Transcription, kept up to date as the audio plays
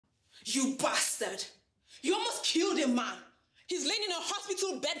You bastard! You almost killed a man. He's laying in a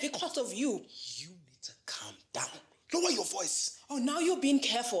hospital bed because of you. You need to calm down. Lower your voice. Oh, now you're being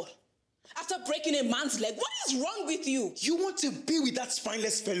careful. After breaking a man's leg, what is wrong with you? You want to be with that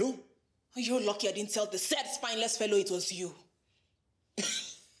spineless fellow? Oh, you're lucky I didn't tell the said spineless fellow it was you.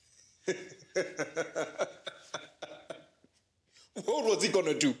 What was he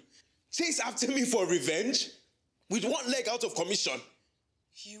gonna do? Chase after me for revenge? With one leg out of commission?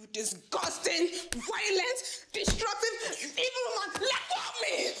 You disgusting, violent, destructive, evil man, let go of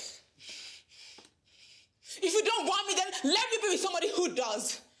me! If you don't want me, then let me be with somebody who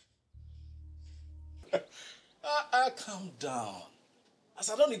does. Calm down. As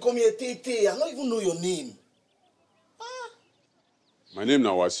I don't call me a Tete, I don't even know your name. My name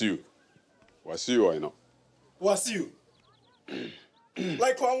now Wasiu. Wasiu, I know. Wasiu.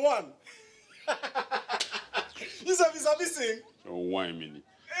 Like one. You sabi sing? One minute.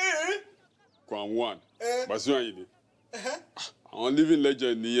 Eh? One. Wasiu, you I'm living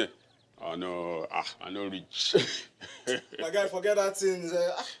legend here. I know rich. My guy, forget that thing.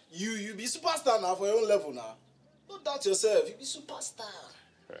 You be superstar now for your own level now. Don't doubt yourself. You be superstar.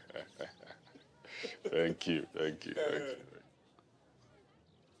 Thank you.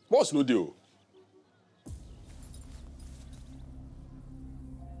 What's no deal?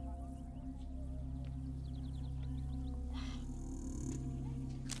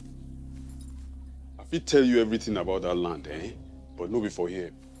 I fit tell you everything about that land, eh? But no before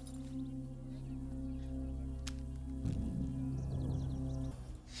here.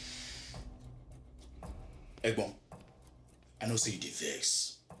 Egbon, I know say you dey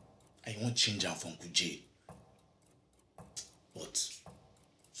vex. And you won't change am from Kuje. But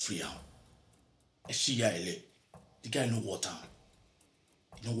free am. The guy no water.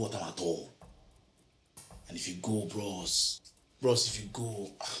 He no water at all. And if you go, bros, if you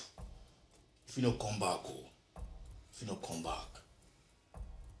go, if you no come back,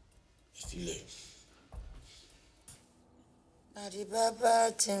 if you late. Now the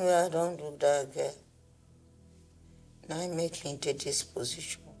bad thing where I don't do that, girl. Now I make me into this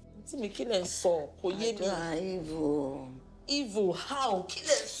position. Me kill and saw. Evil. Evil? How? Kill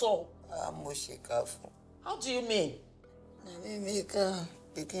and saw. I'm careful. How do you mean? Now me make her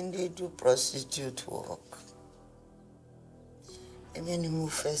begin to do prostitute work. And then you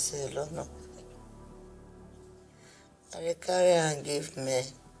move first alone. I carry and give men.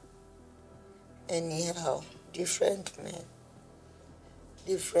 Anyhow, different men.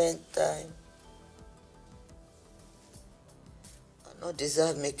 Different time. I don't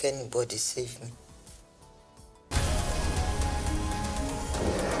deserve make anybody save me.